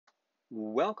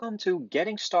Welcome to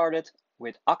Getting Started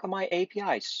with Akamai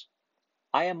APIs.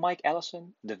 I am Mike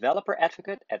Elissen, Developer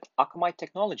Advocate at Akamai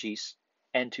Technologies,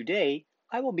 and today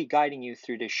I will be guiding you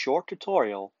through this short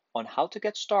tutorial on how to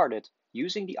get started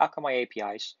using the Akamai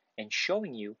APIs and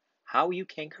showing you how you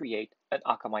can create an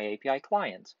Akamai API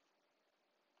client.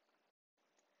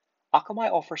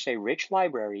 Akamai offers a rich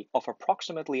library of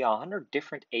approximately 100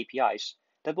 different APIs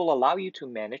that will allow you to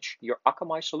manage your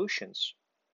Akamai solutions.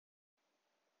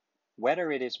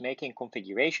 Whether it is making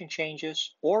configuration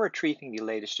changes or retrieving the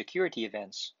latest security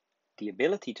events, the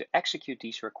ability to execute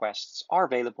these requests are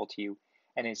available to you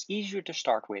and is easier to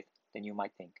start with than you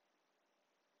might think.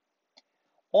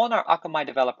 On our Akamai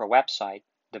developer website,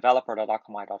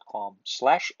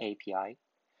 developer.akamai.com/API,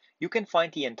 you can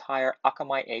find the entire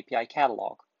Akamai API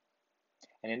catalog.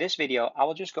 And in this video, I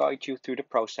will just guide you through the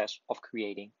process of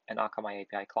creating an Akamai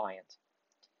API client.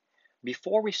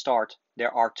 Before we start,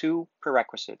 there are two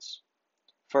prerequisites.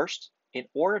 First, in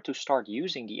order to start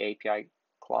using the API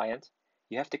client,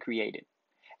 you have to create it.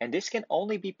 And this can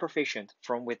only be provisioned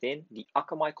from within the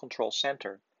Akamai Control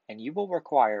Center, and you will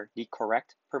require the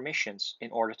correct permissions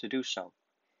in order to do so.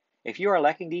 If you are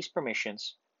lacking these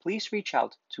permissions, please reach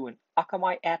out to an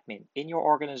Akamai admin in your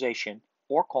organization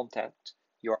or contact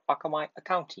your Akamai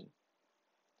account team.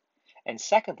 And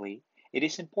secondly, it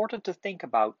is important to think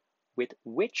about with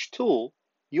which tool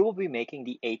you will be making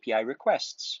the API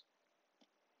requests.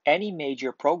 Any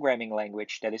major programming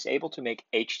language that is able to make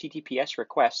HTTPS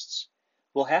requests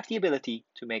will have the ability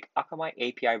to make Akamai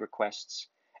API requests,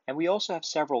 and we also have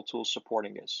several tools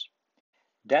supporting this.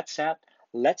 That said,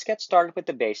 let's get started with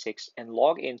the basics and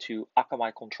log into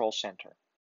Akamai Control Center.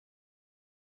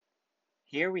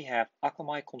 Here we have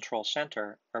Akamai Control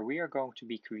Center, where we are going to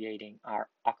be creating our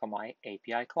Akamai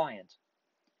API client.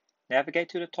 Navigate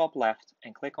to the top left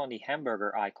and click on the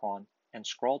hamburger icon and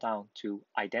scroll down to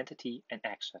Identity and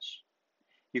Access.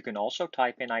 You can also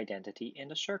type in identity in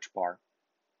the search bar.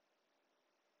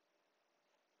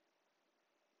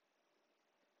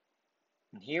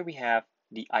 And here we have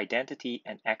the Identity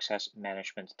and Access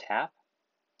Management tab,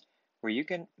 where you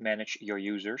can manage your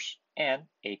users and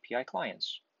API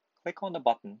clients. Click on the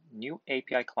button New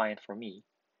API Client for me.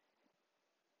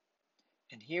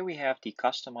 And here we have the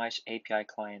Customize API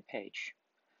Client page.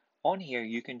 On here,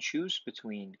 you can choose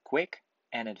between Quick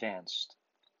and Advanced.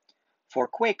 For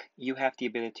Quick, you have the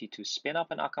ability to spin up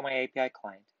an Akamai API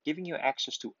client, giving you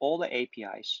access to all the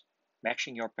APIs,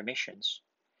 matching your permissions.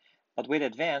 But with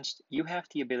Advanced, you have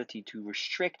the ability to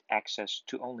restrict access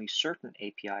to only certain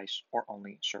APIs or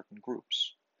only certain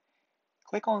groups.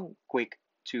 Click on Quick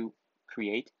to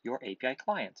create your API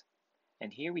client.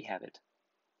 And here we have it.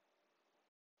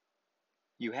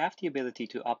 You have the ability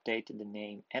to update the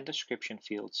name and description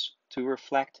fields to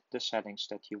reflect the settings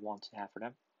that you want to have for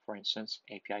them. For instance,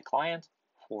 API client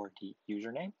for the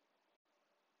username.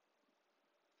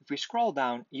 If we scroll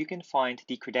down, you can find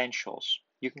the credentials.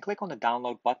 You can click on the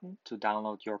download button to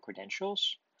download your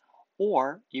credentials,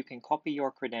 or you can copy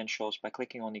your credentials by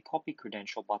clicking on the copy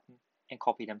credential button and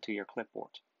copy them to your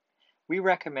clipboard. We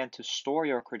recommend to store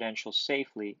your credentials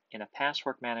safely in a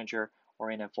password manager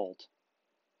or in a vault.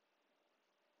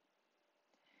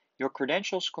 Your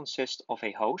credentials consist of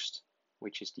a host,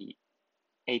 which is the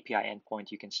API endpoint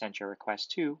you can send your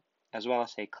request to, as well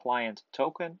as a client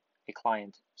token, a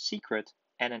client secret,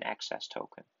 and an access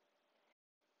token.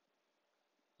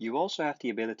 You also have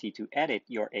the ability to edit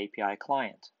your API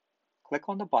client. Click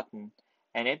on the button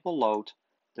and it will load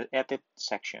the edit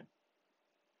section.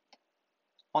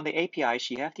 On the APIs,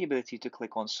 you have the ability to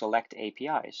click on Select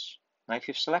APIs. Now, if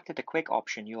you've selected the Quick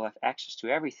option, you'll have access to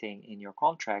everything in your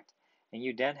contract, and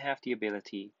you then have the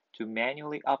ability to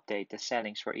manually update the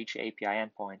settings for each API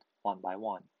endpoint one by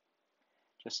one.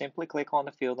 Just simply click on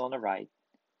the field on the right,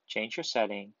 change your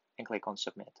setting, and click on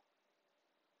Submit.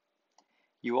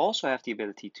 You also have the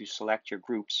ability to select your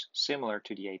groups similar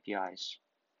to the APIs.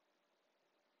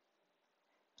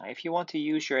 Now, if you want to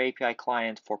use your API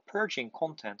client for purging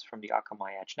content from the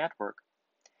Akamai Edge network,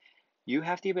 you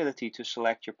have the ability to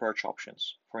select your purge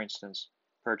options. For instance,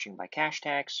 purging by cache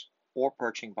tags or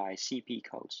purging by CP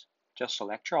codes. Just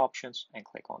select your options and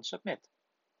click on Submit.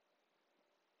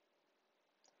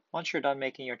 Once you're done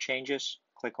making your changes,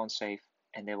 click on Save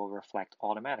and they will reflect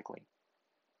automatically.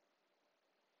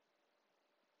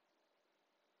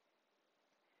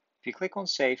 If you click on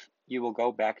Save, you will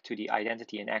go back to the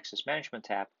Identity and Access Management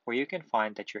tab, where you can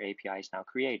find that your API is now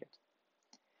created.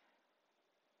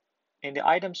 In the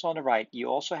items on the right, you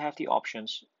also have the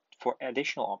options for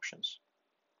additional options.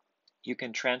 You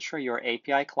can transfer your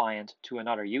API client to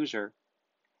another user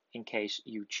in case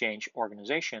you change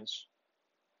organizations.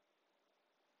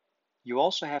 You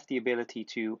also have the ability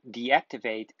to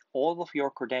deactivate all of your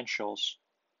credentials,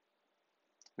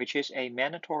 which is a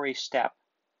mandatory step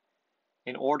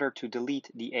in order to delete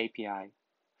the API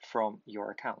from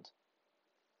your account.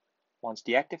 Once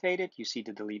deactivated, you see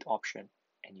the delete option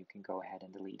and you can go ahead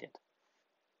and delete it.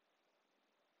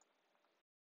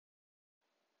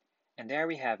 And there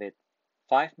we have it.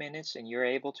 5 minutes and you're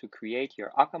able to create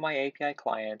your Akamai API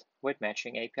client with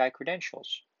matching API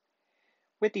credentials.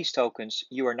 With these tokens,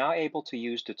 you are now able to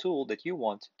use the tool that you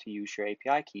want to use your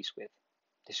API keys with.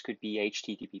 This could be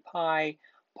HTTP,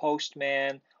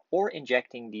 Postman, or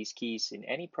injecting these keys in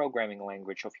any programming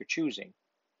language of your choosing.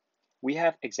 We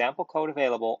have example code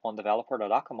available on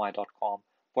developer.akamai.com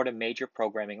for the major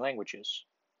programming languages.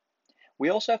 We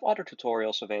also have other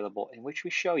tutorials available in which we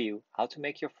show you how to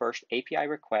make your first API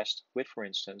request with, for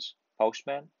instance,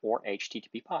 Postman or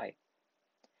HTTP.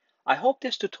 I hope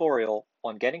this tutorial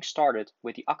on getting started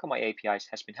with the Akamai APIs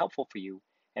has been helpful for you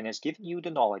and has given you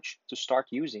the knowledge to start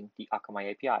using the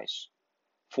Akamai APIs.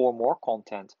 For more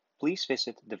content, please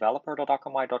visit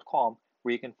developer.akamai.com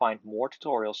where you can find more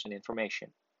tutorials and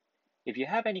information. If you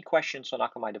have any questions on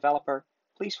Akamai Developer,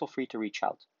 please feel free to reach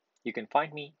out. You can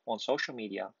find me on social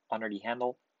media under the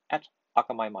handle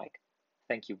 @AkamaiMike.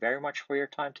 Thank you very much for your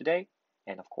time today,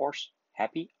 and of course,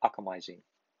 happy Akamizing.